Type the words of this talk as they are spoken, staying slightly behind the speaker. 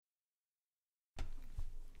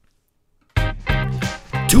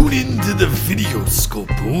Tune into the Videoscope.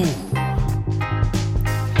 Ooh.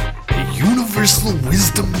 A universal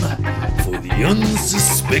wisdom for the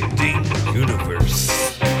unsuspecting universe.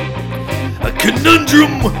 A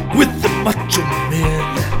conundrum with the Macho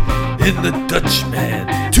Man and the Dutch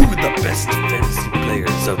Man. Two of the best fantasy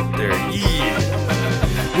players out there.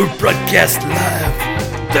 Yeah. We're broadcast live from the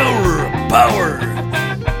Tower of Power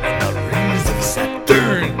and the Rings of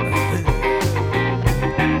Saturn.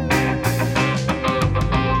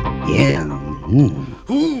 Yeah.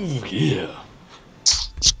 Ooh, yeah.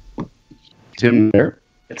 Tim there.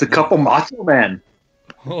 It's a couple Macho Men.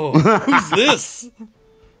 Oh, who's this?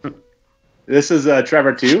 This is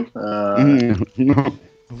Trevor too.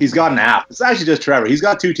 He's got an app. It's actually just Trevor. He's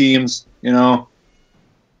got two teams, you know.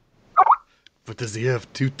 But does he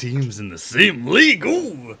have two teams in the same league?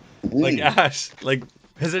 Ooh. Like Ash. Like,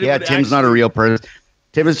 has anybody Yeah, Tim's not a real person.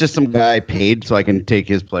 Tim is just some guy paid so I can take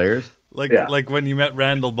his players. Like when you met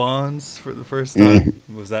Randall Bonds for the first time?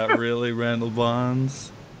 Was that really Randall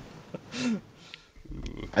Bonds?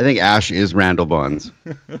 I think Ash is Randall Bonds.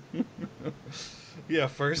 Yeah,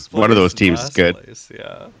 first place. One of those teams is last good. Place,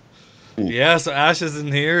 yeah. Yeah, so Ash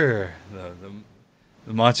isn't here.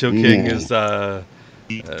 The Macho King is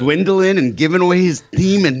He's dwindling and giving away his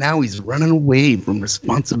team, and now he's running away from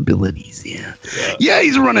responsibilities. Yeah,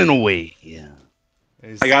 he's running away. Yeah.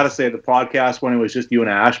 I gotta say, the podcast when it was just you and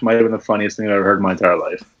Ash might have been the funniest thing I've ever heard in my entire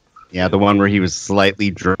life. Yeah, the one where he was slightly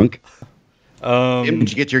drunk. Tim, did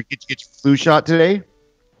you get your flu shot today?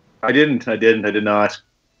 I did not.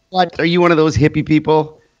 What? Are you one of those hippie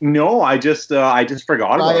people? No, I just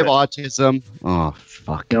forgot I about have it. autism. Oh,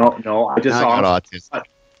 fuck. No, I just I got honestly, autism.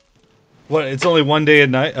 What? It's only one day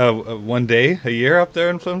one day a year up there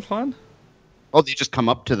in Flim Flam? Oh, they just come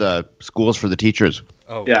up to the schools for the teachers.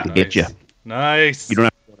 Oh, Yeah. nice. Get you. Nice. You don't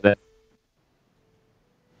have to go to that.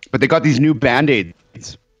 But they got these new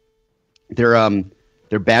Band-Aids. They're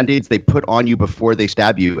Band-Aids they put on you before they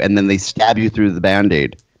stab you, and then they stab you through the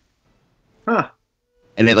Band-Aid. Huh.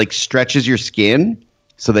 And it like stretches your skin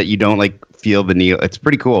so that you don't like feel the needle. It's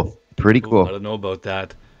pretty cool. Pretty Ooh, cool. I don't know about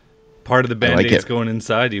that. Part of the I like Band-Aid's it. going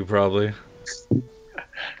inside you, probably.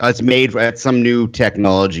 It's made at some new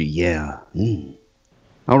technology. Yeah.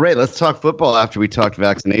 All right, let's talk football after we talked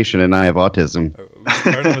vaccination and I have autism.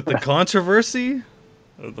 Starting with the controversy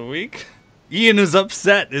of the week. Ian is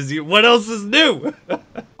upset. What else is new?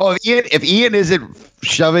 Oh, if Ian isn't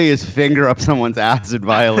shoving his finger up someone's ass and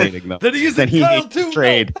violating them, Then he's then he Kyle hates the too.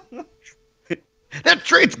 trade. That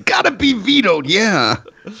trade's gotta be vetoed, yeah.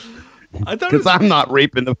 I thought it Because was, I'm not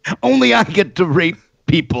raping them. Only I get to rape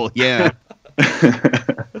people, yeah.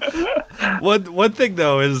 one thing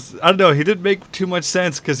though is I don't know. He didn't make too much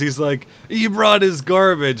sense because he's like Ebron is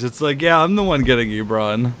garbage. It's like yeah, I'm the one getting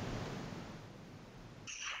Ebron.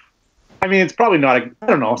 I mean, it's probably not. I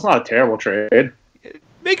don't know. It's not a terrible trade.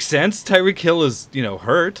 Makes sense. Tyreek Hill is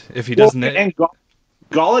hurt if he doesn't. And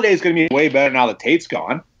Galladay's going to be way better now that Tate's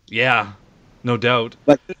gone. Yeah, no doubt.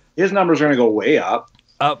 Like his numbers are going to go way up.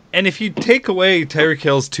 And if you take away Tyreek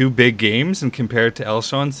Hill's two big games and compare it to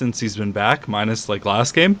Elshon since he's been back, minus like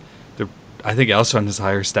last game, I think Elshon has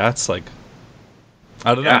higher stats. Like,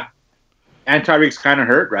 I don't know. Yeah. And Tyreek's kind of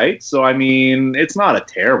hurt, right? So I mean, it's not a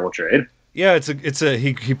terrible trade. Yeah,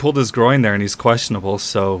 he pulled his groin there and he's questionable.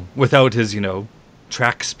 So without his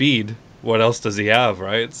track speed, what else does he have,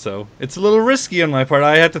 right? So it's a little risky on my part.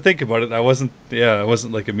 I had to think about it. I wasn't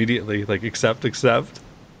like immediately like accept.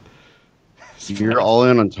 You're all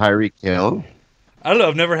in on Tyreek Hill. I don't know.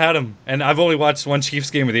 I've never had him, and I've only watched one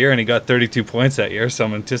Chiefs game of the year, and he got 32 points that year. So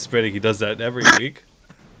I'm anticipating he does that every week.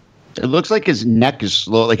 It looks like his neck is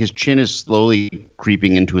slow, like his chin is slowly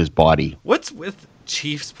creeping into his body. What's with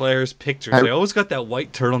Chiefs players' pictures? They always got that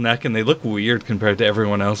white turtleneck, and they look weird compared to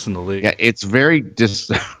everyone else in the league. Yeah, it's very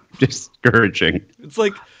discouraging. It's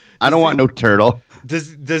like I don't want no turtle.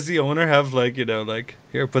 Does the owner have like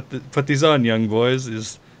here put these on, young boys?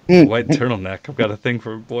 Is white turtleneck? I've got a thing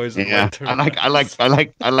for boys in Yeah, white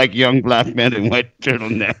turtlenecks. I like young black men in white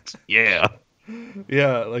turtlenecks. Yeah.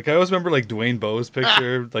 Yeah, like I always remember like Dwayne Bowe's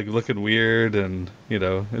picture, like looking weird, and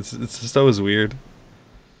it's just always weird.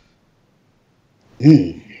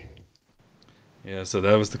 Yeah, so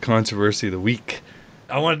that was the controversy of the week.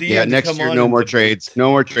 I wanted Ian to next come year, on no and more trades. No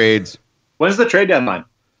more trades. When's the trade deadline?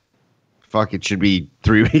 Fuck, it should be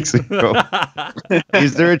 3 weeks ago.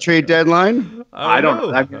 Is there a trade deadline? I don't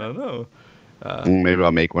know. I don't know. Maybe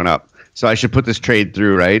I'll make one up. So I should put this trade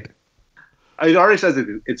through, right? It already says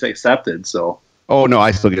it's accepted, so. Oh, no,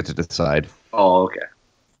 I still get to decide. Oh, okay.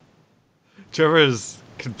 Trevor is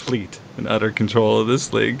complete and utter control of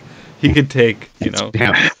this league. He could take,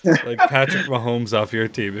 Damn. like Patrick Mahomes off your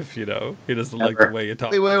team if, he doesn't like the way you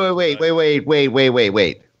talk.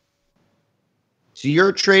 Wait. So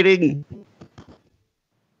you're trading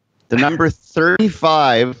the number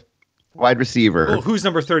 35 wide receiver. Oh, who's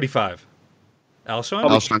number 35? Alshon?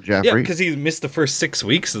 Alshon Jeffrey. Yeah, because he missed the first 6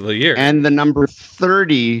 weeks of the year. And the number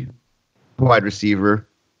 30 wide receiver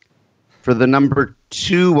for the number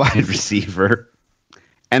 2 wide receiver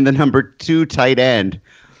and the number 2 tight end.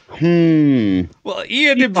 Well,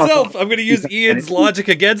 Ian himself, I'm going to use Ian's logic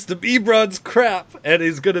against him. Ebron's crap, and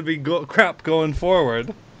he's going to be crap going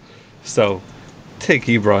forward. So, take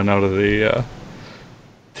Ebron out of the...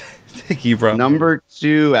 take Ebron. Number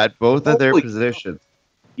 2 at both of their positions.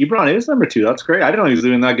 Ebron is number 2. That's great. I didn't know he was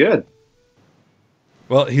doing that good.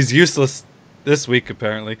 Well, he's useless this week,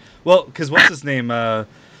 apparently. Well, because what's his name?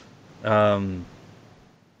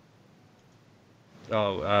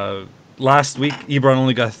 Last week, Ebron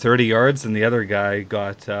only got 30 yards, and the other guy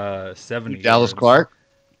got 70 Dallas yards. Clark?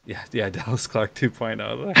 Yeah, Dallas Clark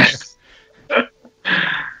 2.0 there.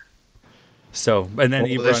 So, and then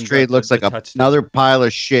Ebron this trade looks like another pile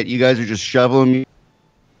of shit. You guys are just shoveling me.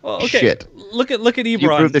 Well, okay. Shit. Look at Ebron. You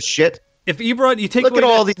prove the shit? If Ebron, you take Look away at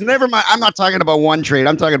all these. Never mind. I'm not talking about one trade.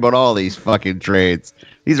 I'm talking about all these fucking trades.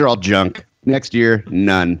 These are all junk. Next year,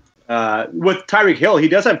 none. With Tyreek Hill, he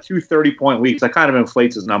does have 2 30-point weeks. That kind of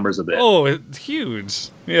inflates his numbers a bit. Oh, it's huge.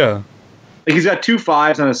 Yeah. Like he's got 2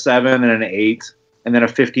 5s and a 7 and an 8, and then a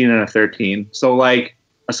 15 and a 13. So, like,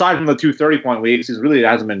 aside from the 2 30-point weeks, he really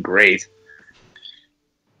hasn't been great.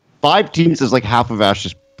 5 teams is like half of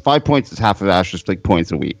Ash's. 5 points is half of Ash's like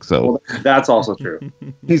points a week. So that's also true.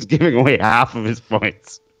 He's giving away half of his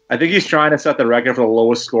points. I think he's trying to set the record for the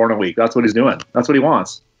lowest score in a week. That's what he's doing. That's what he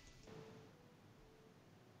wants.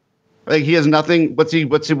 Like he has nothing. What's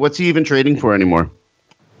he even trading for anymore?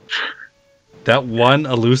 That one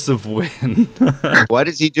elusive win. What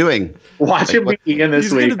is he doing? Watch him beat Ian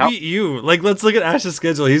this week. He's gonna beat you. Like, let's look at Ash's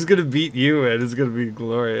schedule. He's gonna beat you, and it's gonna be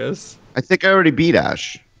glorious. I think I already beat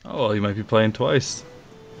Ash. Oh, well, you might be playing twice.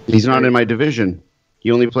 He's not in my division.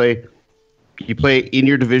 You play in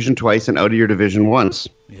your division twice and out of your division once.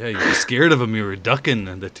 Yeah, you were scared of him. You were ducking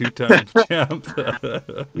the 2-time champ.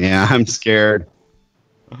 Yeah, I'm scared.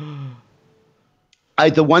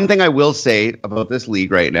 The one thing I will say about this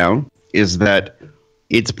league right now is that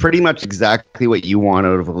it's pretty much exactly what you want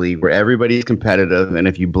out of a league where everybody's competitive, and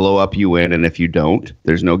if you blow up, you win, and if you don't,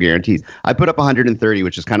 there's no guarantees. I put up 130,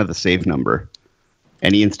 which is kind of the safe number,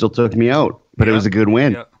 and Ian still took me out, but it was a good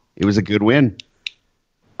win. Yeah. It was a good win.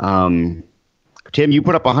 Tim, you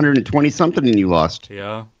put up 120-something, and you lost.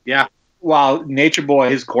 Yeah. Yeah. Well, Nature Boy,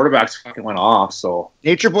 his quarterbacks fucking went off, so...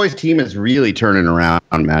 Nature Boy's team is really turning around,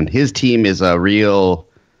 man. His team is a real...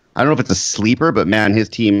 I don't know if it's a sleeper, but, man, his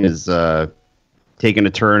team is taking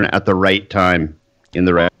a turn at the right time in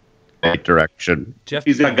the right direction.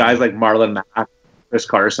 He's got guys like Marlon Mack, Chris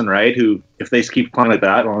Carson, right, who, if they keep playing like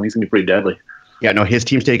that, well, he's going to be pretty deadly. Yeah, no, his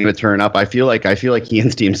team's taking a turn up. I feel like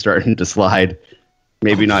Ian's team's starting to slide.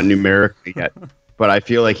 Maybe not numerically yet, but I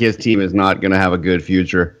feel like his team is not going to have a good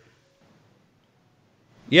future.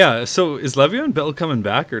 Yeah, so is Le'Veon Bell coming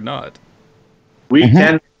back or not? Week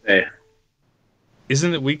 10 today.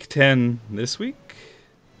 Isn't it week 10 this week?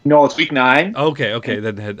 No, it's week 9. Okay.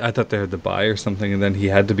 Then I thought they had the bye or something, and then he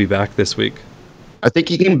had to be back this week. I think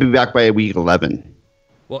he can be back by week 11.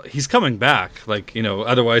 Well, he's coming back. Like,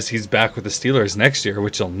 otherwise he's back with the Steelers next year,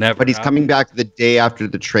 which will never But he's coming back the day after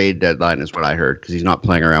the trade deadline is what I heard, because he's not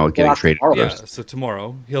playing around with getting traded. Yeah, so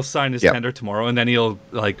tomorrow. He'll sign his tender tomorrow, and then he'll,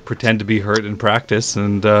 pretend to be hurt in practice,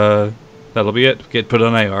 and that'll be it. Get put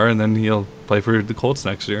on IR, and then he'll play for the Colts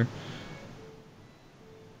next year.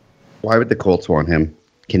 Why would the Colts want him?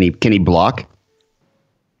 Can he block?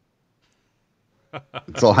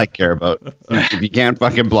 That's all I care about. If you can't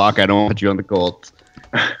fucking block, I don't want you on the Colts.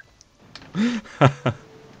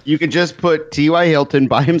 You could just put T.Y. Hilton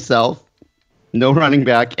by himself, no running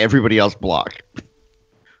back, everybody else block.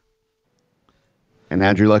 And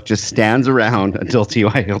Andrew Luck just stands around until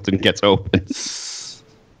T.Y. Hilton gets open.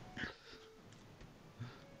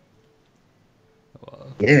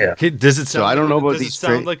 Yeah. Does it sound so I don't know about these.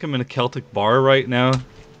 Sound like I'm in a Celtic bar right now?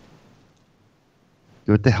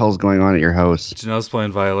 What the hell's going on at your house? Janelle's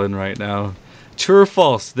playing violin right now. True or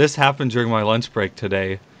false? This happened during my lunch break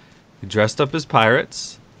today. We dressed up as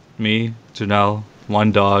pirates. Me, Janelle,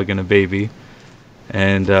 one dog, and a baby.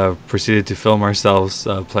 And proceeded to film ourselves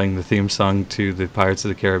playing the theme song to the Pirates of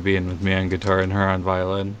the Caribbean with me on guitar and her on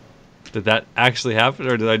violin. Did that actually happen,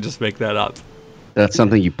 or did I just make that up? That's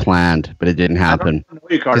something you planned, but it didn't happen. I don't know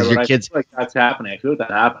you, Carter, but I feel like that's happening. I feel like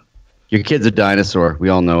that happened. Your kid's a dinosaur. We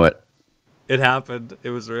all know it. It happened. It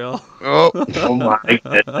was real. Oh, Oh my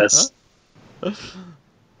goodness.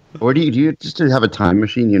 or do you just have a time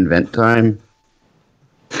machine? You invent time?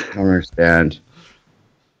 I don't understand.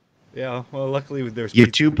 Yeah. Well, luckily there's You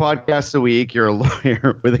have 2 podcasts a week. You're a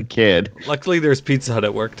lawyer with a kid. luckily there's Pizza Hut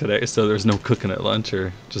at work today, so there's no cooking at lunch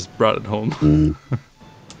or just brought it home.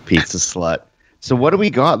 Pizza slut. So what do we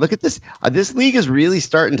got? Look at this. This league is really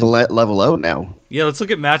starting to level out now. Yeah. Let's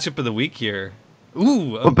look at matchup of the week here.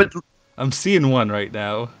 Ooh. But I'm seeing one right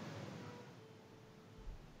now.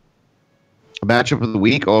 a matchup of the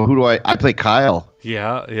week. Oh, who do I play? Kyle.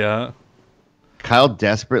 Yeah. Yeah. Kyle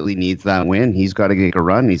desperately needs that win. He's got to get a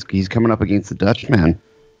run. He's coming up against the Dutchman.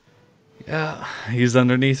 Yeah, he's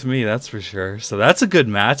underneath me, that's for sure. So that's a good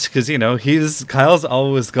match because Kyle's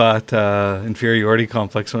always got inferiority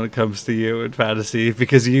complex when it comes to you in fantasy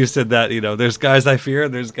because you said that there's guys I fear,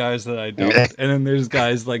 there's guys that I don't, and then there's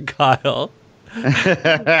guys like Kyle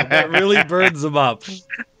that really burns him up.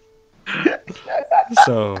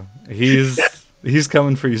 So he's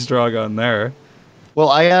coming for you strong on there. Well,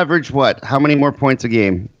 I average what? How many more points a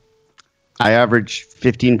game? I average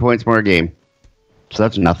 15 points more a game. So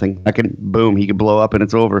that's nothing. He can blow up and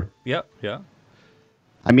it's over. Yep, yeah.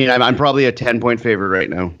 I mean, I'm probably a 10-point favorite right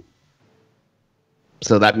now.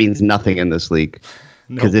 So that means nothing in this league.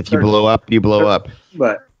 Because if you blow up, you blow up.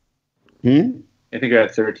 But I think you're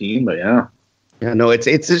at 13, but yeah. Yeah, no, it's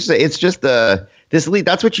just this league.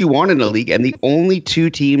 That's what you want in a league. And the only 2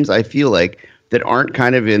 teams I feel like that aren't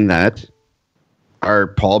kind of in that are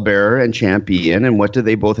Paul Bearer and Champion. And what do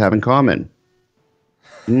they both have in common?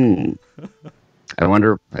 I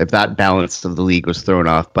wonder if that balance of the league was thrown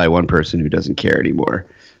off by one person who doesn't care anymore.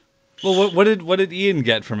 Well, what did Ian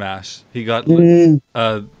get from Ash? He got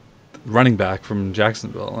running back from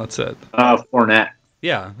Jacksonville. That's it. Fournette.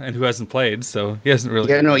 Yeah, and who hasn't played, so he hasn't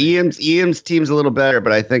really. Yeah, no, Ian's team's a little better,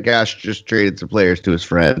 but I think Ash just traded some players to his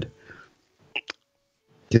friend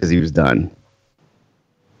because he was done.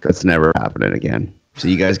 That's never happening again. So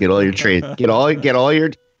you guys get all your trades, get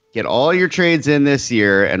all your trades in this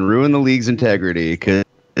year and ruin the league's integrity because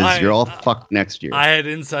you're all fucked next year. I had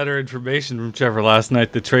insider information from Trevor last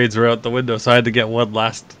night. The trades were out the window, so I had to get one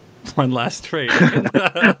last trade.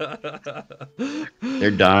 They're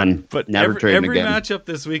done. But never trading every again. matchup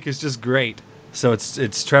this week is just great. So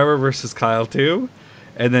it's Trevor versus Kyle too,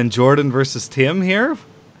 and then Jordan versus Tim here.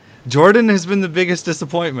 Jordan has been the biggest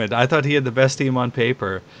disappointment. I thought he had the best team on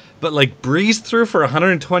paper. But, Breeze threw for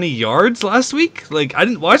 120 yards last week? I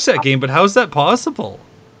didn't watch that game, but how is that possible?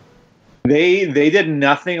 They did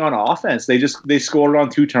nothing on offense. They scored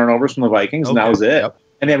on 2 turnovers from the Vikings, and that was it. Yep.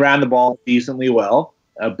 And they ran the ball decently well,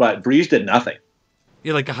 but Breeze did nothing.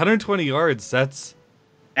 Yeah, 120 yards, that's...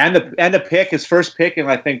 And the pick, his first pick in,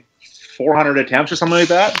 I think, 400 attempts or something like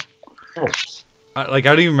that. I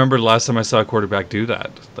don't even remember the last time I saw a quarterback do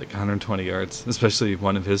that. 120 yards, especially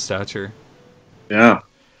one of his stature. Yeah.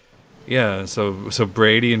 Yeah, so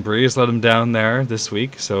Brady and Breeze let him down there this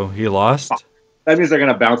week, so he lost. That means they're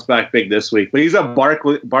going to bounce back big this week. But he's a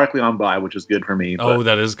Barkley on bye, which is good for me. Oh,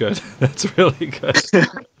 that is good. That's really good.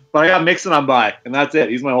 But I got Mixon on bye, and that's it.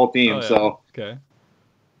 He's my whole team. Oh, yeah. So okay.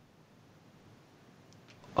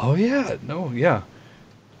 Oh yeah, no, yeah.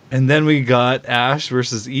 And then we got Ash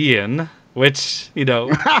versus Ian, which a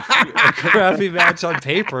crappy match on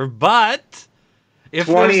paper, but if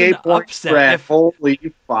there's an 28-point upset, spread.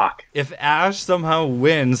 Holy fuck! If Ash somehow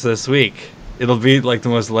wins this week, it'll be the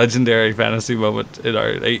most legendary fantasy moment in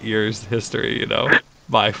our 8 years history,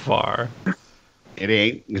 by far. It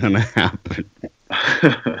ain't gonna happen.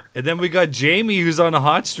 And then we got Jamie, who's on a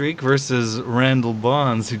hot streak, versus Randall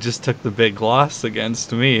Bonds, who just took the big loss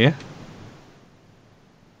against me.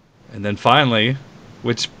 And then finally,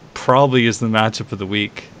 which probably is the matchup of the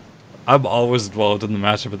week. I'm always involved in the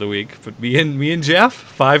matchup of the week, but me and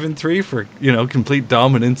Jeff, 5-3 for complete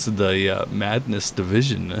dominance of the Madness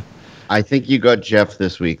division. I think you got Jeff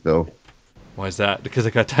this week, though. Why is that? Because I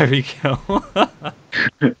got Tyreek Hill.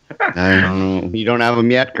 I don't know. You don't have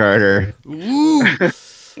him yet, Carter. Ooh.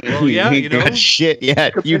 Well, yeah, you got shit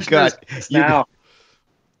yet. You got.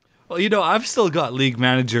 Well, I've still got league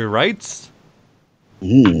manager rights.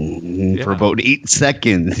 For about 8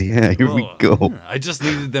 seconds. Yeah, here we go. I just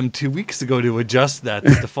needed them 2 weeks ago to adjust that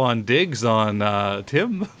Stephon Diggs on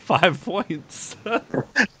Tim. 5 points.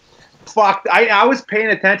 Fuck, I was paying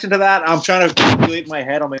attention to that. I'm trying to calculate in my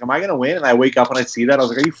head. I'm like, am I going to win? And I wake up and I see that. I was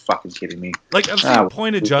like, are you fucking kidding me? I've seen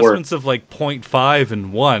point adjustments of 0.5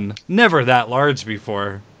 and 1. Never that large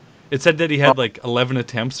before. It said that he had 11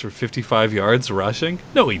 attempts for 55 yards rushing.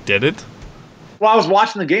 No, he didn't. Well, I was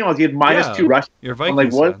watching the game. He had -2 rushing. You're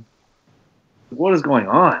Vikings. I'm like, what is going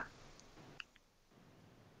on?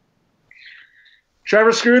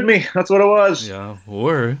 Trevor screwed me. That's what it was. Yeah,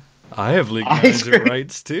 or I have league I manager screwed-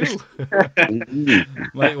 rights too.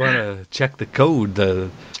 Might want to check the code. Ooh.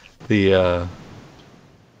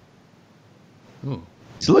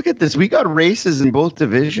 So look at this. We got races in both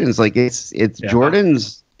divisions. Like it's Yeah.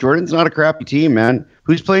 Jordan's not a crappy team, man.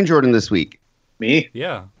 Who's playing Jordan this week? Me?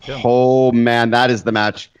 Yeah. Oh man, that is the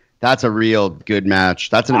match. That's a real good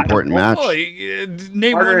match. That's an important match. Oh,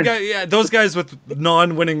 name Harder. one guy. Yeah, those guys with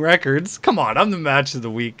non-winning records. Come on, I'm the match of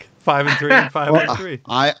the week. 5-3 and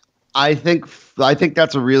 5-3. I think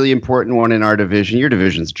that's a really important one in our division. Your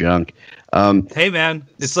division's junk. Hey man,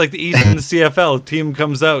 it's like the East in the CFL. Team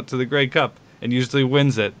comes out to the Grey Cup and usually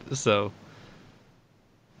wins it. So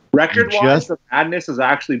Record-wise, Just- the Madness is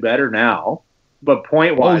actually better now. But Oh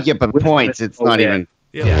point-wise... yeah, but points. It's not even.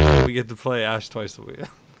 yeah, we get to play Ash twice a week.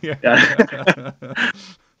 Yeah. Yeah.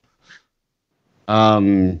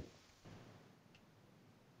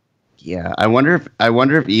 Yeah, I wonder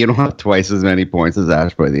if Ian will have twice as many points as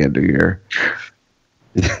Ash by the end of the year.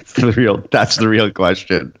 That's the real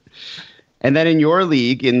question. And then in your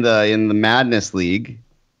league, in the Madness League,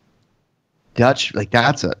 Dutch, like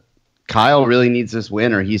that's it. Kyle really needs this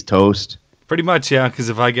win or he's toast. Pretty much, yeah. Because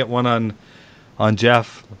if I get one on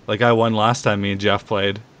Jeff, like I won last time me and Jeff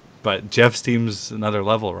played, but Jeff's team's another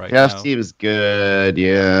level right now. Jeff's team is good,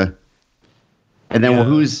 yeah. And then Yeah.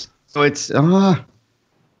 who's so it's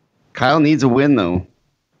Kyle needs a win though.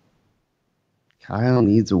 Kyle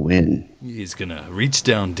needs a win. He's gonna reach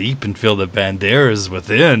down deep and feel the banderas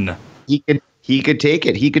within. He could take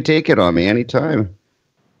it. He could take it on me anytime.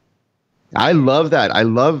 I love that. I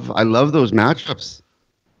love those matchups.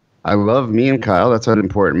 I love me and Kyle. That's an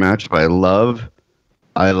important matchup.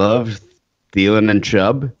 I love Thielen and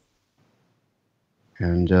Chubb.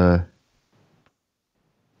 And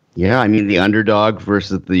yeah, I mean the underdog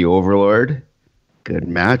versus the overlord. Good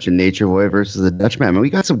match. And Nature Boy versus the Dutchman. I mean,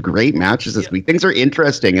 we got some great matches this week. Things are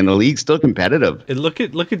interesting and the league's still competitive. And look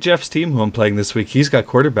at Jeff's team who I'm playing this week. He's got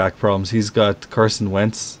quarterback problems. He's got Carson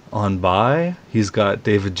Wentz on bye. He's got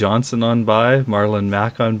David Johnson on bye. Marlon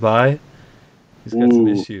Mack on bye. He's got some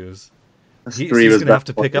Ooh. issues. That's He's three of his going to have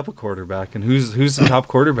to best pick up a quarterback. And who's the top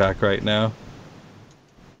quarterback right now?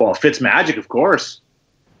 Well, Fitzmagic, of course.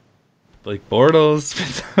 Like Bortles.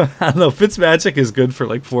 I don't know. Fitzmagic is good for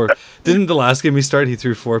like 4. Didn't the last game he started, he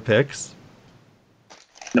threw 4 picks?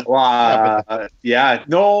 Yeah.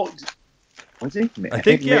 No. Was he? I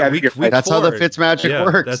think, yeah. Week That's how the 4. Fitzmagic Yeah,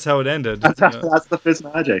 works. that's how it ended. That's Yeah. the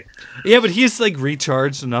Fitzmagic. Yeah, but he's like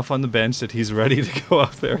recharged enough on the bench that he's ready to go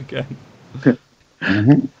out there again.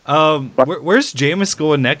 Where's Jameis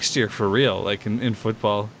going next year for real? Like in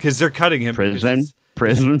football, because they're cutting him.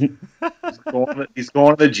 Prison. He's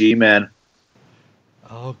going to the G, man.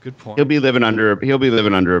 Oh, good point. He'll be living under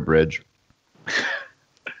a bridge.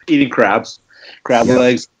 Eating crab Yeah.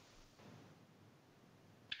 legs.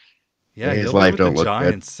 Yeah, his he'll life live with don't the look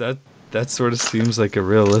Giants. That sort of seems like a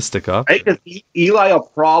realistic option. Right? Because Eli will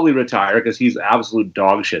probably retire because he's absolute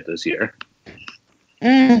dog shit this year.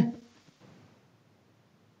 I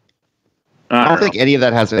I don't think any of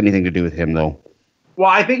that has anything to do with him, though. Well,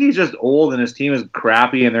 I think he's just old and his team is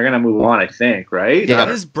crappy and they're going to move on, I think, right? Yeah.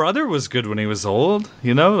 His brother was good when he was old.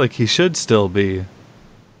 You know, like he should still be. I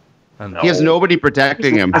don't know. He has nobody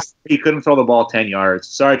protecting him. He couldn't throw the ball 10 yards.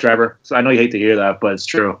 Sorry, Trevor. So I know you hate to hear that, but it's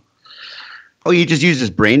true. Oh, he just used his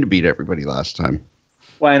brain to beat everybody last time.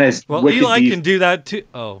 Well, and his Well, wicked Eli def- can do that too.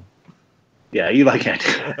 Oh. Yeah, Eli can't do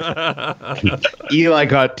that. Eli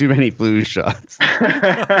got too many flu shots. He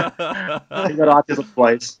got autism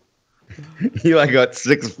twice. Eli got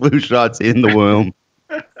 6 flu shots in the womb.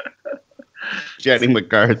 Jenny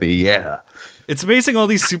McCarthy, yeah. It's amazing all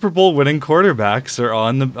these Super Bowl winning quarterbacks are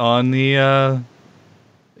on the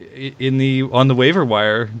waiver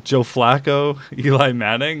wire. Joe Flacco, Eli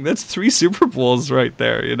Manning. That's 3 Super Bowls right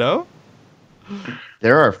there, you know?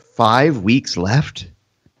 There are 5 weeks left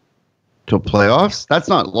till playoffs. That's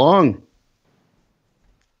not long.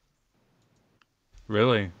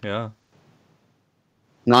 Really? Yeah.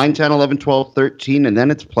 9, 10, 11, 12, 13, and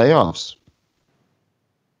then it's playoffs.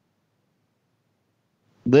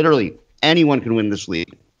 Literally, anyone can win this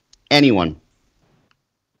league. Anyone.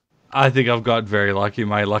 I think I've got very lucky.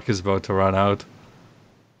 My luck is about to run out.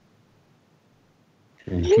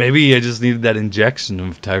 Maybe I just needed that injection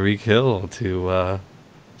of Tyreek Hill to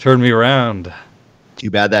turn me around.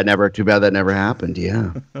 Too bad that never happened,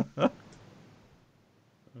 yeah.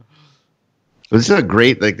 This is a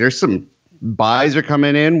great, like, there's some buys are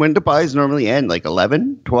coming in. When do buys normally end? Like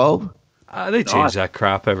 11, 12? They change that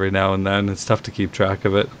crap every now and then. It's tough to keep track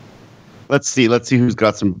of it. Let's see who's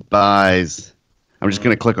got some buys. I'm just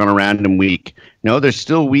going to click on a random week. No, there's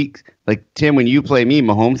still weeks. Like, Tim, when you play me,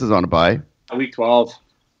 Mahomes is on a bye. Week 12.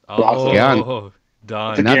 Oh, Yeah.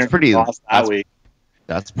 done. And that's pretty. Lost that week.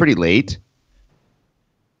 That's pretty late.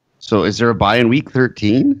 So is there a bye in week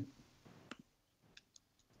 13?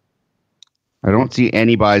 I don't see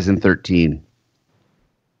any buys in 13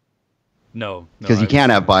 No. because you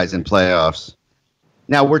can't have buys in playoffs.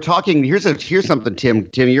 Now we're talking. Here's something, Tim.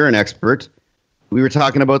 Tim, you're an expert. We were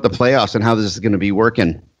talking about the playoffs and how this is going to be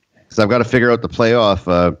working. Because I've got to figure out the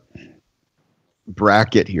playoff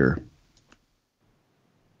bracket here.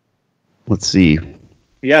 Let's see.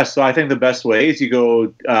 Yeah, so I think the best way is you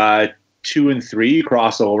go 2 and 3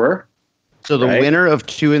 crossover. So the Right. winner of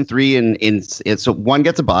 2 and 3 so one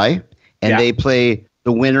gets a bye, and Yeah. they play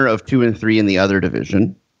the winner of 2 and 3 in the other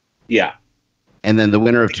division, Yeah. and then the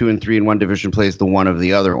winner of 2 and 3 in one division plays the one of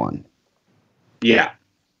the other one, Yeah.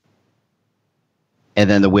 and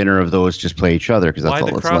then the winner of those just play each other because that's Why all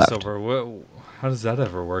the that's left. crossover? How does that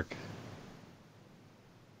ever work?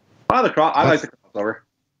 I like the crossover.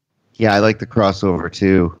 Yeah, I like the crossover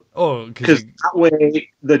too. Oh, Because that way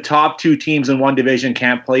the top 2 teams in one division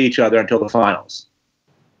can't play each other until the finals.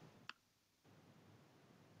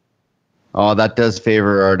 Oh, that does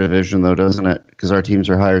favor our division though, doesn't it? Because our teams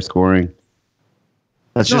are higher scoring.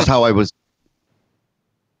 That's just how I was.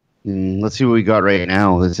 Let's see what we got right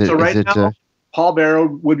now. So right now, Paul Barrow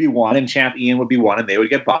would be 1 and Champ Ian would be 1, and they would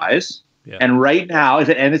get buys. Yeah. And right now, if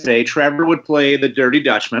it ended today, Trevor would play the Dirty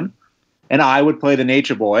Dutchman, and I would play the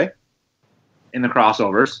Nature Boy in the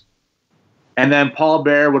crossovers. And then Paul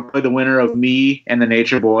Bear would play the winner of me and the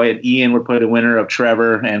Nature Boy, and Ian would play the winner of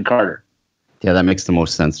Trevor and Carter. Yeah, that makes the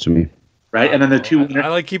most sense to me. Right? And then the 2 winners. I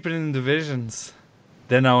like keeping it in divisions.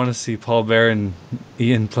 Then I want to see Paul Bear and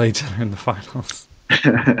Ian play each other in the finals.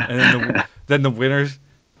 And then the winner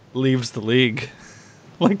leaves the league,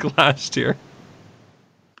 like last year.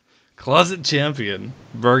 Closet champion,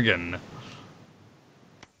 Bergen.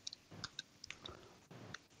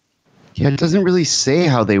 Yeah, it doesn't really say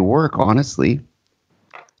how they work, honestly.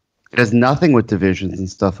 It has nothing with divisions and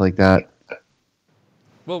stuff like that.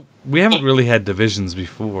 Well, we haven't really had divisions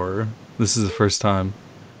before. This is the first time.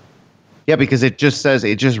 Yeah, because it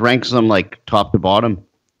just ranks them like top to bottom.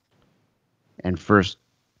 And first,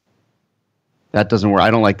 that doesn't work.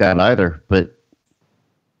 I don't like that either, but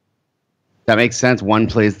that makes sense. 2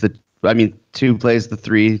 plays the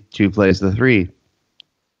 3, 2 plays the 3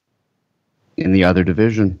 in the other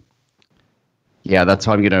division. Yeah, that's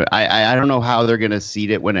how I'm going to... I don't know how they're going to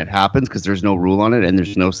seed it when it happens because there's no rule on it and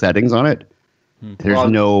there's no settings on it. There's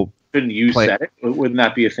no... Couldn't you set it? Wouldn't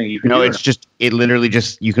that be a thing you could do? No, it literally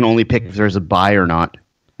just... You can only pick if there's a buy or not.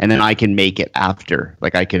 And then I can make it after.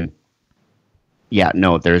 Like, I can... Yeah,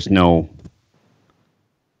 no, there's no...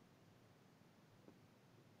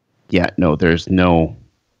 Yeah, no, there's no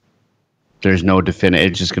definitive.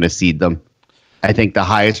 It's just going to seed them. I think the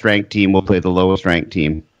highest ranked team will play the lowest ranked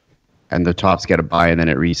team, and the tops get a bye, and then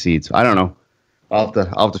it reseeds. I don't know. I'll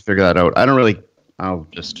have to figure that out. I'll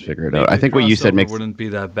just figure it out. I think what you said wouldn't be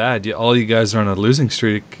that bad. All you guys are on a losing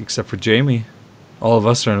streak except for Jamie. All of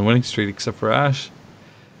us are on a winning streak except for Ash.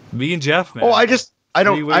 Me and Jeff, man. Oh, I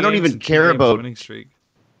don't even care about winning streak.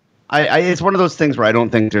 It's one of those things where I don't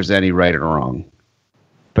think there's any right or wrong.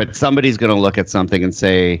 But somebody's going to look at something and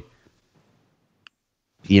say,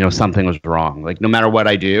 something was wrong. Like, no matter what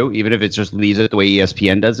I do, even if it just leaves it the way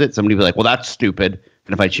ESPN does it, somebody will be like, well, that's stupid.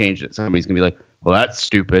 And if I change it, somebody's going to be like, well, that's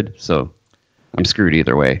stupid. So I'm screwed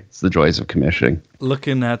either way. It's the joys of commissioning.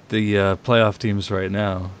 Looking at the playoff teams right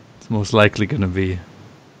now, it's most likely going to be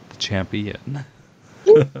the champion.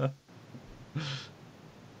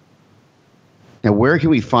 Now, where can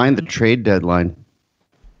we find the trade deadline?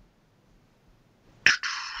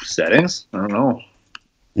 Settings? I don't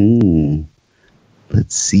know.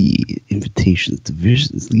 Let's see. Invitations,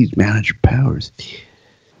 divisions, lead manager powers.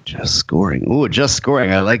 Just scoring. Oh, just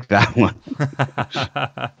scoring. I like that one.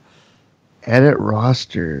 Edit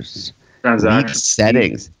rosters. League Transactions.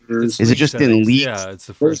 settings. There's Is it just in leagues? Yeah, it's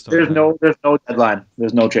the first there's one. no deadline.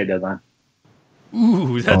 There's no trade deadline.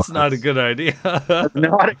 Ooh, that's not a good idea.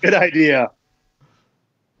 Not a good idea.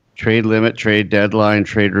 Trade limit, trade deadline,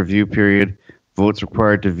 trade review period. Votes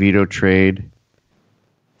required to veto trade.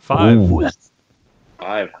 5. Ooh,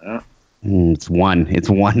 5. Yeah. it's one. It's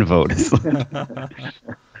one vote.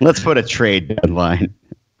 Let's put a trade deadline.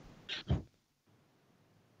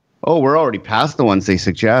 Oh, we're already past the ones they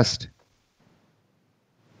suggest.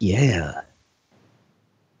 Yeah.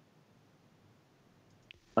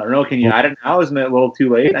 I don't know. Can you add it now? Isn't it a little too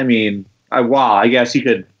late? I mean, I guess you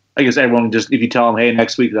could. I guess everyone just, if you tell them, hey,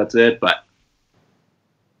 next week, that's it. But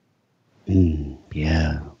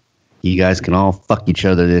Yeah. You guys can all fuck each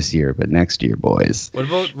other this year, but next year, boys.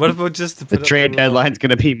 What about just to The put up trade rule? deadline's going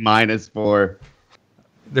to be -4.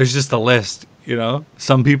 There's just a list, you know.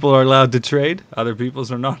 Some people are allowed to trade, other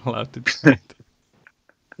people are not allowed to trade.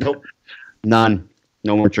 Nope. None.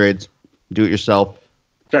 No more trades. Do it yourself.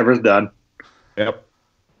 Trevor's done. Yep.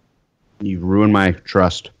 You ruined my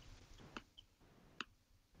trust.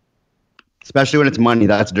 Especially when it's money.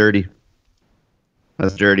 That's dirty.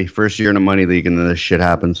 That's dirty. First year in a money league and then this shit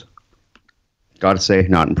happens. Gotta say,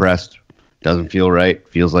 not impressed. Doesn't feel right.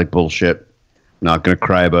 Feels like bullshit. Not gonna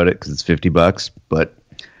cry about it because it's $50, but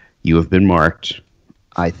you have been marked.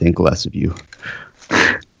 I think less of you.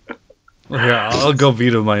 Well, here, I'll go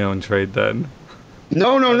veto my own trade then.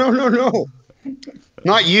 No.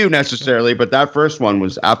 Not you necessarily, but that first one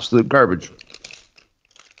was absolute garbage.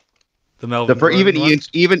 The Melvin Even Gordon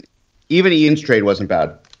one? even Ian's trade wasn't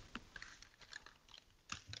bad.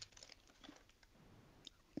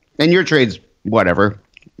 And your trade's whatever,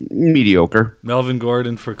 mediocre. Melvin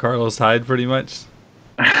Gordon for Carlos Hyde, pretty much.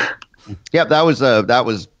 Yep, that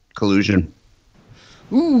was collusion.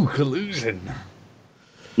 Ooh, collusion.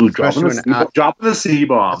 Ooh, dropping the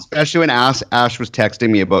C-bomb. Especially when Ash was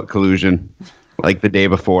texting me about collusion, like the day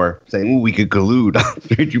before, saying, "Ooh, we could collude on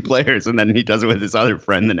 32 players," and then he does it with his other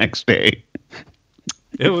friend the next day.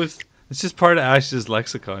 It's just part of Ash's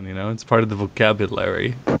lexicon, you know. It's part of the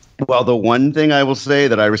vocabulary. Well, the one thing I will say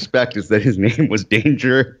that I respect is that his name was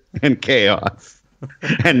Danger and Chaos,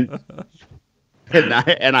 and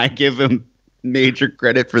I give him major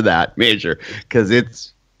credit for that, because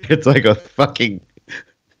it's like a fucking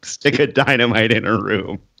stick of dynamite in a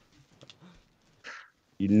room.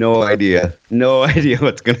 No idea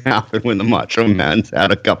what's gonna happen when the Macho Man's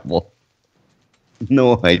had a couple.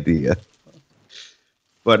 No idea.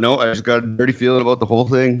 But no, I just got a dirty feeling about the whole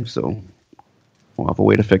thing, so we'll have a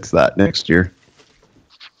way to fix that next year.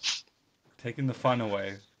 Taking the fun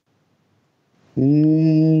away.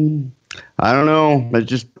 I don't know.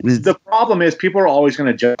 The problem is people are always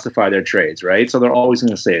going to justify their trades, right? So they're always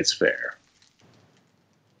going to say it's fair.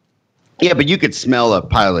 Yeah, but you could smell a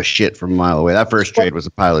pile of shit from a mile away. That first trade was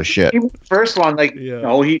a pile of shit. First one, Yeah.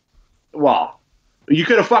 no, you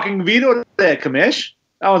could have fucking vetoed that, Kamish.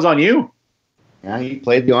 That was on you. Yeah, he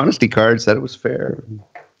played the honesty card, said it was fair.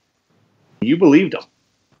 You believed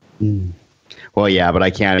him. Well, yeah, but I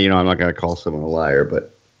can't. I'm not going to call someone a liar,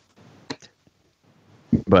 but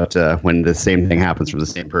when the same thing happens from the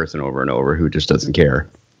same person over and over, who just doesn't care?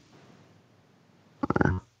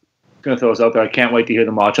 Going to throw us out there. I can't wait to hear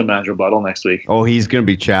the Macho Man's rebuttal next week. Oh, he's going to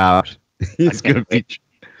be chapped. He's going to be.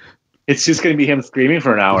 It's just going to be him screaming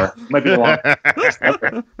for an hour. Might be a long.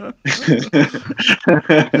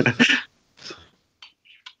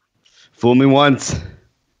 Fool me once,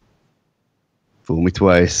 fool me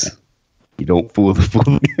twice. You don't fool the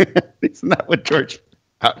fool. Isn't that what George?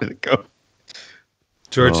 How did it go?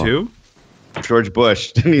 George who? George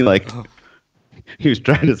Bush. Didn't he He was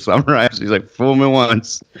trying to summarize. He's like, "Fool me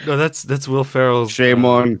once, No, that's Will Ferrell's. shame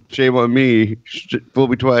on me. Fool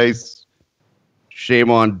me twice,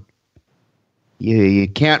 shame on." Yeah, you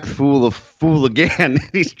can't fool a fool again.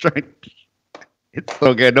 He's trying. It's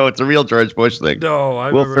so good. No, it's a real George Bush thing. No, I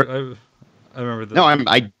remember that. No,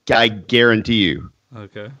 I guarantee you.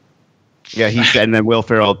 Okay. Yeah, he said, and then Will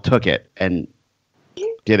Ferrell took it and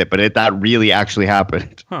did it, but that really actually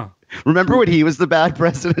happened. Huh. Remember when he was the bad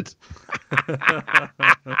president?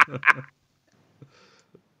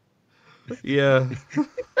 Yeah.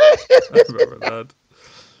 I remember that.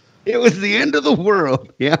 It was the end of the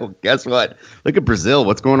world. Yeah, well, guess what? Look at Brazil.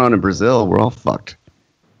 What's going on in Brazil? We're all fucked.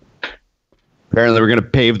 Apparently, we're going to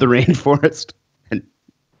pave the rainforest. And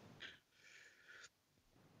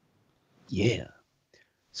yeah.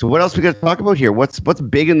 So what else we got to talk about here? What's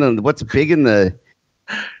big in the?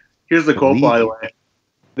 Here's the quote, by the way.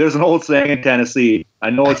 There's an old saying in Tennessee. I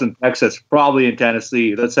know it's in Texas, probably in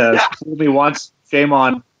Tennessee, that says, "Fool me once, shame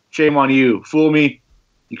on you. Fool me,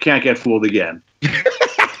 you can't get fooled again."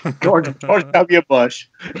 George W. Bush.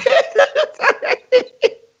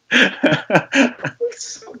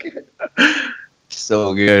 So good.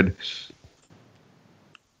 So good.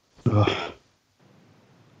 Ugh.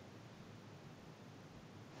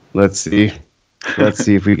 Let's see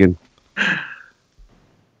if we can.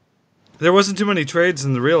 There wasn't too many trades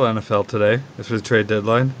in the real NFL today. This was the trade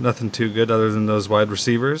deadline. Nothing too good other than those wide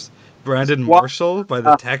receivers. Brandon Marshall by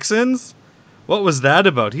the Texans? What was that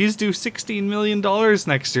about? He's due $16 million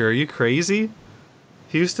next year. Are you crazy?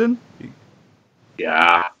 Houston?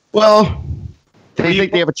 Yeah. Well, they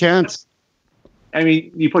think they have a chance. I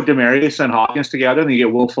mean, you put Demaryius and Hawkins together, and you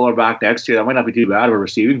get Will Fuller back next year. That might not be too bad of a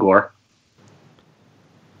receiving core.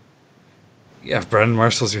 Yeah, if Brandon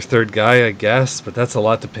Marshall's your third guy, I guess, but that's a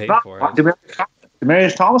lot to pay for.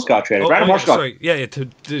 Demarius Thomas got traded. Brandon Marshall got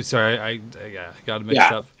sorry. Sorry, I got it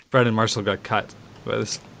mixed up. Brandon Marshall got cut by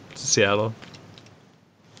Seattle.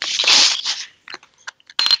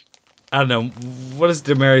 I don't know. What does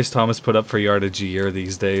Demarius Thomas put up for yardage a year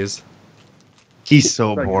these days? He's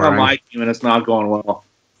so boring. on my team, and it's not going well.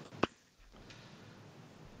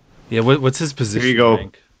 Yeah, what's his position? Here you go.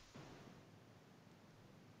 Rank?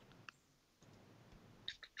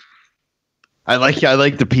 I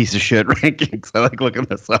like the piece of shit rankings. I like looking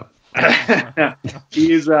this up.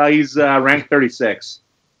 He's ranked 36.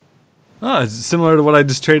 Oh, it's similar to what I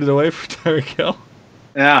just traded away for Tyreek Hill.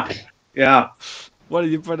 Yeah. What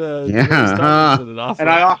did you put Yeah. an offer? And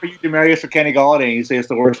I offer you Demarius for Kenny Golladay, and you say it's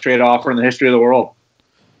the worst trade offer in the history of the world.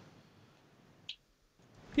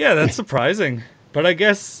 Yeah, that's surprising. But I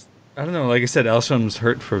guess, I don't know, like I said, Alshon was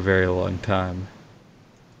hurt for a very long time.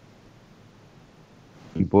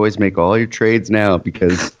 You boys make all your trades now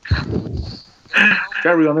because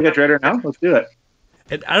Trevor, we want to get trader now? Let's do it.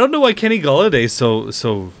 And I don't know why Kenny Golladay is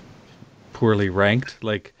so poorly ranked.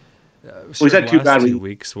 Like, he's had the two last bad 2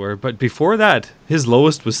 weeks were, but before that, his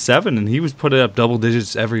lowest was 7, and he was putting up double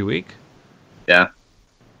digits every week. Yeah.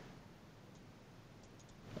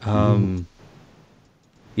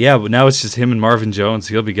 Yeah, but now it's just him and Marvin Jones.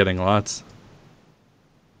 He'll be getting lots.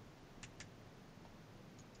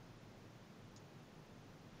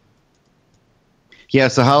 yeah.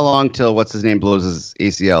 So how long till what's his name blows his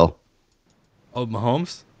ACL? Oh,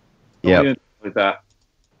 Mahomes? Yeah, Like that.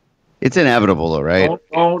 it's inevitable, though, right?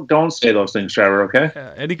 Don't say those things, Trevor. Okay.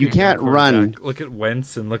 Yeah, Eddie You can can't get a run. quarterback. Look at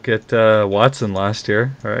Wentz and look at Watson last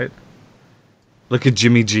year, all right? Look at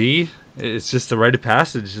Jimmy G. It's just a rite of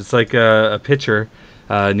passage. It's like a pitcher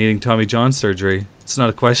needing Tommy John surgery. It's not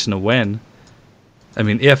a question of when. I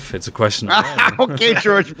mean, if. It's a question of when. Okay,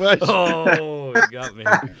 George Bush. Oh, you got me.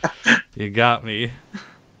 You got me.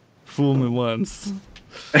 Fool me once.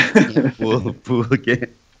 Fool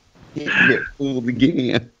again. Get fooled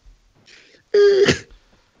again.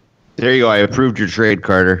 There you go. I approved your trade,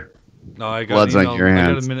 Carter. No, I got Blood's an on email. your I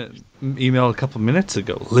hands. got an email a couple minutes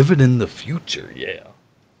ago. Living in the future, yeah.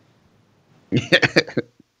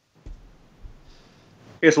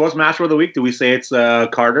 Okay, so what's match of the week? Do we say it's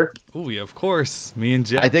Carter? Oh, yeah, of course. Me and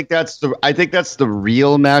Jeff. I think that's the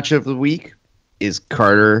real match of the week is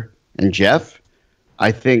Carter and Jeff.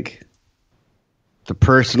 I think the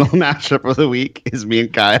personal matchup of the week is me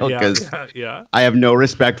and Kyle because yeah. I have no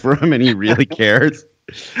respect for him and he really cares.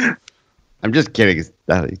 I'm just kidding,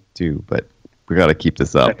 that too, but we got to keep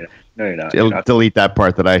this up. Okay. No, you're not. You're not. Delete that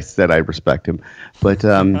part that I said I respect him, but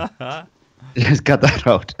just cut that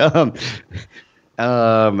out.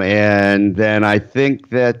 And then I think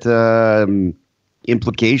that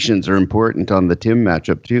implications are important on the Tim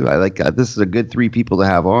matchup too. I like this is a good 3 people to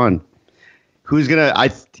have on. Who's gonna?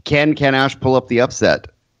 Can Ash pull up the upset?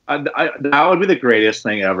 That would be the greatest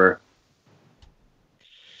thing ever.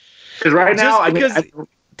 Because right now,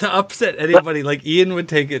 to upset anybody, like Ian would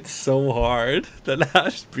take it so hard that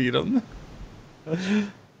Ash beat him.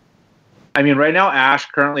 I mean, right now Ash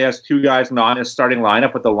currently has 2 guys not in his starting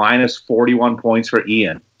lineup, but the line is 41 points for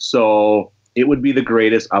Ian. So it would be the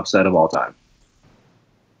greatest upset of all time.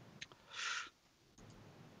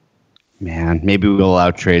 Man, maybe we'll allow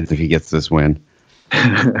trades if he gets this win.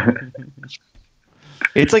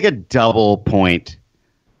 It's like a double point.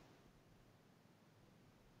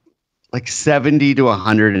 Like 70 to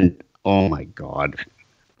 100 and oh my god.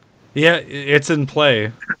 Yeah, it's in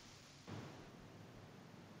play.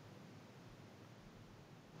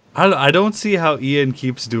 I don't see how Ian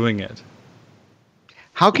keeps doing it.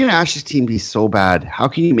 How can Ash's team be so bad? How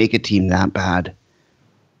can you make a team that bad?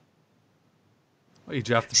 Well, you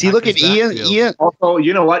draft the See, look at Packers Ian. backfield. Ian. Also,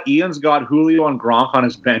 you know what? Ian's got Julio and Gronk on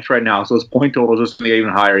his bench right now, so his point total is just going to get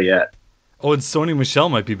even higher yet. Oh, and Sony Michel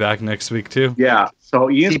might be back next week too. Yeah.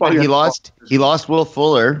 So Ian's See, but he lost Will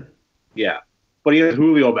Fuller. Yeah. But he has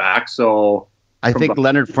Julio back, so I think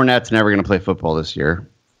Leonard Fournette's never going to play football this year.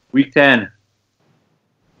 week 10.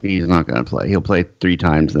 He's not going to play. He'll play 3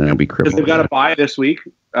 times and then he'll be Because crippled. they've got to bye this week,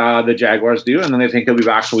 the Jaguars do, and then they think he'll be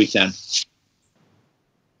back for week 10.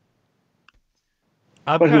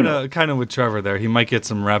 I'm But who kind of with Trevor there. He might get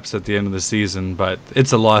some reps at the end of the season, but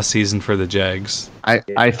it's a lost season for the Jags.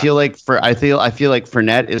 I feel like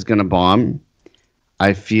Fournette is going to bomb.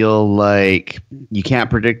 I feel like you can't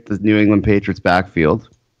predict the New England Patriots backfield.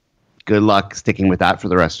 Good luck sticking with that for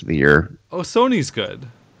the rest of the year. Oh, Sony's good.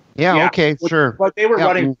 Yeah, okay, sure. But they were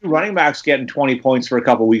running 2 running backs getting 20 points for a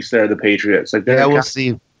couple weeks there, the Patriots. Like, Yeah, we'll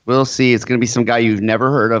see. We'll see. It's going to be some guy you've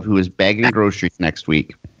never heard of who is bagging groceries next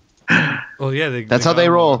week. Well, yeah, That's how they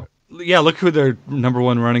roll. Yeah, look who their number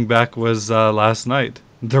one running back was last night.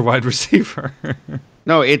 Their wide receiver.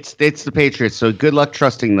 No, it's the Patriots. So good luck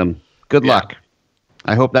trusting them. Good luck.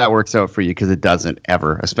 I hope that works out for you because it doesn't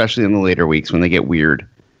ever, especially in the later weeks when they get weird.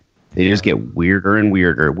 They just get weirder and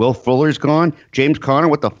weirder. Will Fuller's gone. James Conner.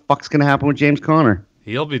 What the fuck's gonna happen with James Conner?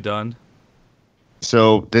 He'll be done.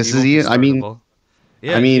 So this is Ian. I mean,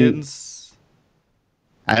 Ian's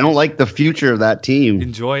I don't like the future of that team.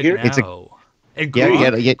 enjoy it It's a- now. And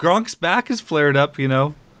Gronk, Gronk's back is flared up, you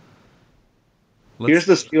know. Here's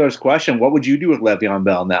the Steelers' question: what would you do with Le'Veon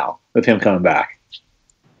Bell now, with him coming back?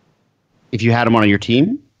 If you had him on your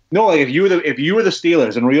team, No, like if you were the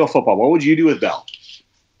Steelers in real football, what would you do with Bell?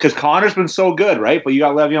 Because Connor's been so good, right? But you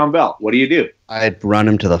got Le'Veon Bell. What do you do? I'd run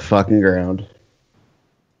him to the fucking ground.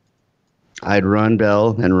 I'd run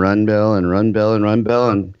Bell and run Bell and run Bell and run Bell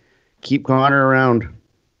and keep Connor around.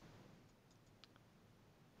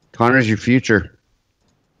 Connor's your future.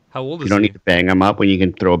 How old is You don't he? need to bang him up when you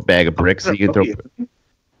can throw a bag of bricks. You can throw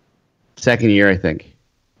second year, I think.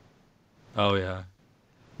 Oh yeah.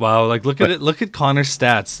 Wow, like look at it. Look at Connor's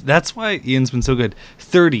stats. That's why Ian's been so good.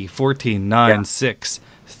 30, 14, 9, 6,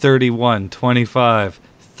 31, 25,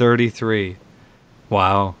 33.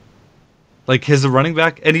 Wow. Like his running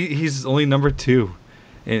back, and he's only number 2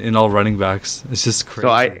 in all running backs. It's just crazy.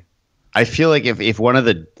 So I feel like if one of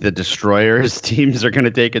the Destroyers teams are going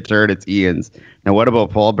to take a turn, it's Ian's. Now, what about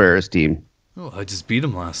Paul Bear's team? Oh, I just beat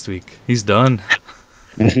him last week. He's done.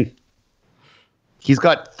 He's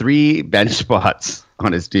got 3 bench spots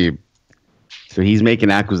on his team. So he's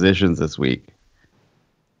making acquisitions this week.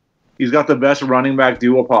 He's got the best running back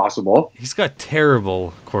duo possible. He's got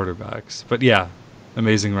terrible quarterbacks, but yeah,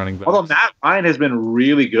 amazing running backs. Although Matt Ryan has been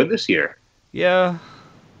really good this year. Yeah.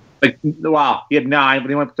 Like, wow, he had 9, but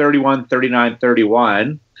he went 31, 39,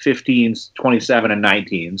 31, 15, 27, and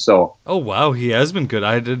 19. So, Oh wow, he has been good.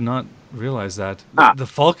 I did not realize that. The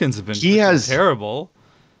Falcons have been terrible.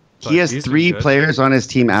 He has he's been 3 good. players on his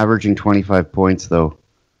team averaging 25 points, though.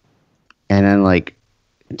 And then, like,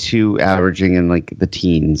 2 averaging in, like, the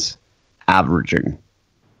teens. Averaging.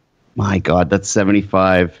 My God, that's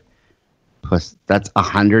 75 plus. That's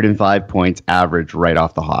 105 points average right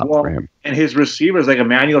off the hop for him. and his receivers, like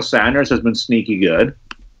Emmanuel Sanders, has been sneaky good,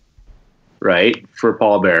 right, for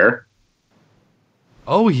Paul Bear.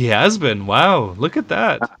 Oh, he has been. Wow, look at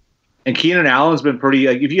that. And Keenan Allen's been pretty.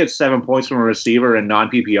 Like, if you get 7 points from a receiver in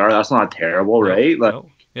non-PPR, that's not terrible, right? Like, No.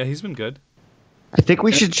 Yeah, he's been good. I think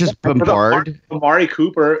we should just bombard. Amari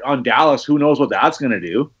Cooper on Dallas. Who knows what that's going to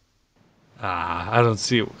do? I don't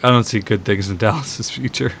see good things in Dallas's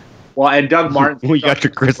future. Well, and Doug Martin. We got your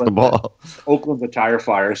crystal ball. Oakland's a tire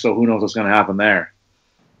fire, so who knows what's going to happen there?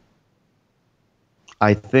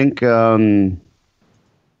 I think we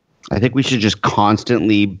should just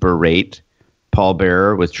constantly berate Paul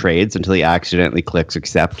Bearer with trades until he accidentally clicks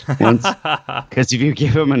accept once. Because if you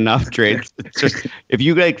give him enough trades, it's just if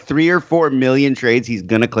you like 3 or 4 million trades, he's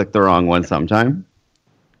gonna click the wrong one sometime.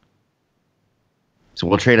 So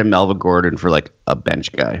we'll trade a Melvin Gordon for like a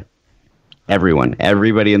bench guy.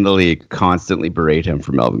 Everybody in the league constantly berate him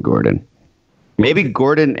for Melvin Gordon. Maybe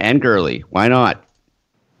Gordon and Gurley. Why not?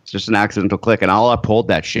 It's just an accidental click, and I'll uphold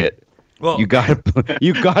that shit. Well, You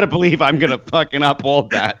gotta believe I'm gonna fucking uphold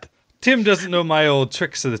that. Tim doesn't know my old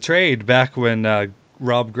tricks of the trade back when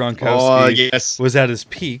Rob Gronkowski was at his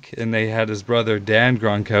peak, and they had his brother Dan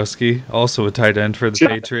Gronkowski, also a tight end for the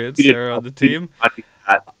Patriots, there on the team.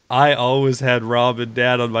 I always had Rob and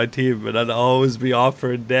Dan on my team, but I'd always be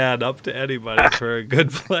offering Dan up to anybody for a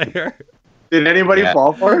good player. Did anybody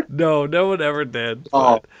fall for it? No one ever did.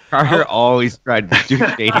 Oh, Carter always tried to do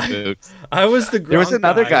shady moves. I was the Gronk There was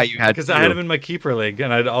another guy you had because I had him in my keeper league,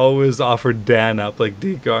 and I'd always offer Dan up like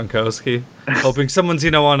D Gronkowski, hoping someone's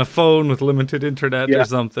on a phone with limited internet or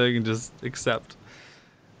something, and just accept.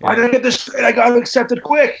 Why did I get this straight? I got accepted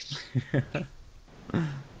quick.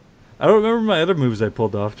 I don't remember my other moves I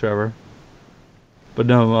pulled off, Trevor. But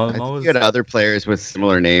no, I I'm think always. you had other players with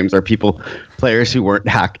similar names, or players who weren't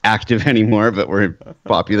active anymore but were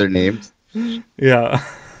popular names. Yeah.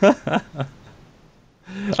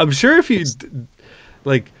 I'm sure if you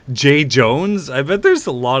like Jay Jones, I bet there's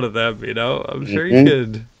a lot of them. I'm sure you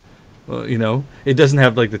could. Well, it doesn't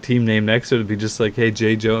have like the team name next to it. It'd be just like, hey,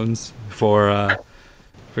 Jay Jones for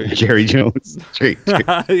Jerry Jones.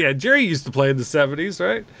 Yeah, Jerry used to play in the 70s,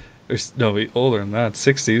 right? No, older than that,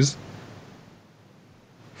 60s.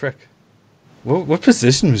 Frick. What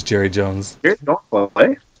position was Jerry Jones? Don't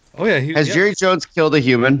play. Oh yeah, Has Jerry Jones killed a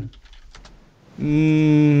human?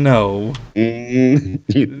 No. Okay,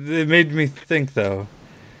 It made me think though.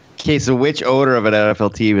 so which owner of an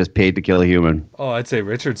NFL team is paid to kill a human? Oh, I'd say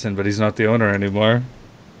Richardson, but he's not the owner anymore.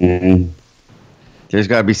 Mm-hmm. There's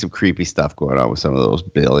got to be some creepy stuff going on with some of those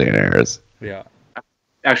billionaires. Yeah.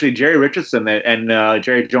 Actually, Jerry Richardson and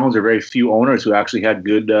Jerry Jones are very few owners who actually had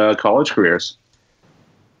good college careers.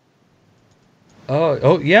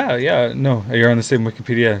 Oh, yeah. No, you're on the same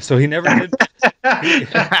Wikipedia. So he never did.